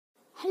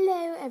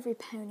every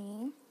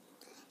pony.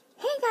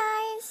 Hey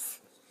guys!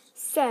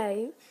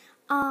 So,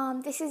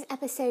 this is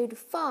episode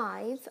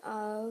 5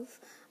 of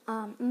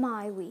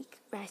my week,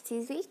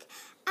 Rarity's week,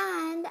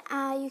 and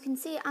you can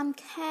see I'm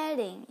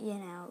curling,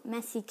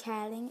 messy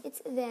curling.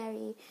 It's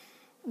very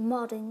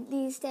modern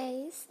these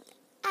days,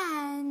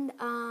 and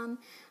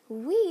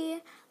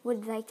we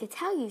would like to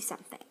tell you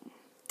something,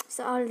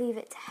 so I'll leave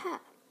it to her.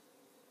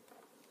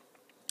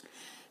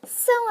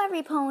 So,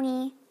 every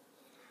pony,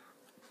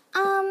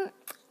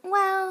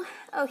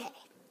 okay.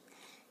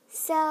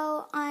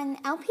 So, on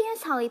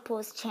LPS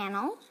Hollypool's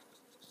channel,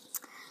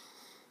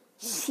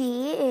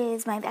 she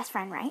is my best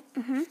friend, right?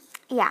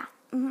 Yeah.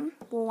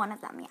 Well, one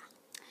of them, yeah.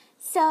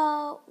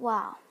 So,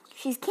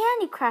 she's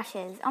Candy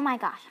Crushes. Oh my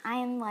gosh, I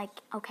am like,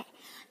 okay.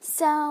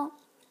 So,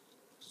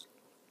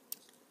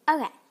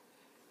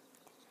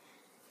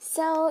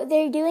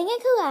 they're doing a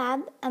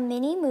collab, a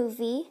mini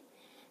movie,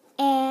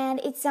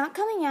 and it's not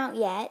coming out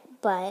yet,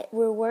 but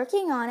we're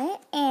working on it,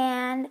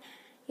 and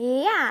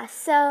yeah,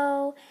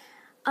 so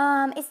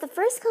it's the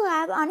first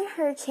collab on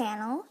her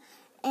channel,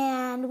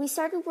 and we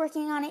started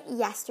working on it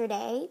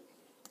yesterday,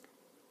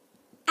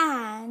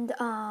 and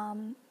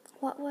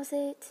what was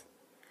it?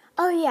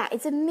 Oh yeah,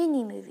 it's a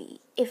mini movie,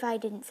 if I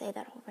didn't say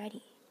that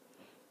already.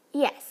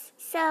 Yes,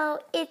 so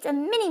it's a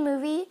mini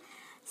movie,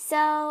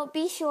 so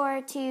be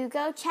sure to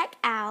go check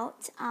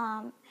out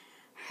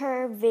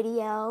her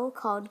video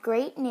called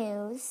Great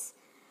News,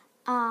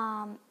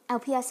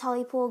 LPS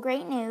Hollypool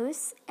Great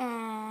News,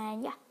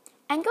 and yeah.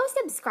 And go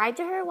subscribe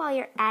to her while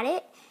you're at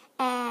it,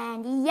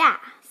 and yeah.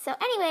 So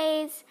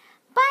anyways,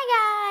 bye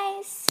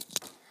guys!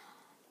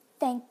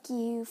 Thank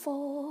you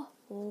for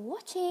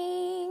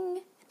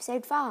watching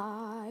episode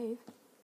 5.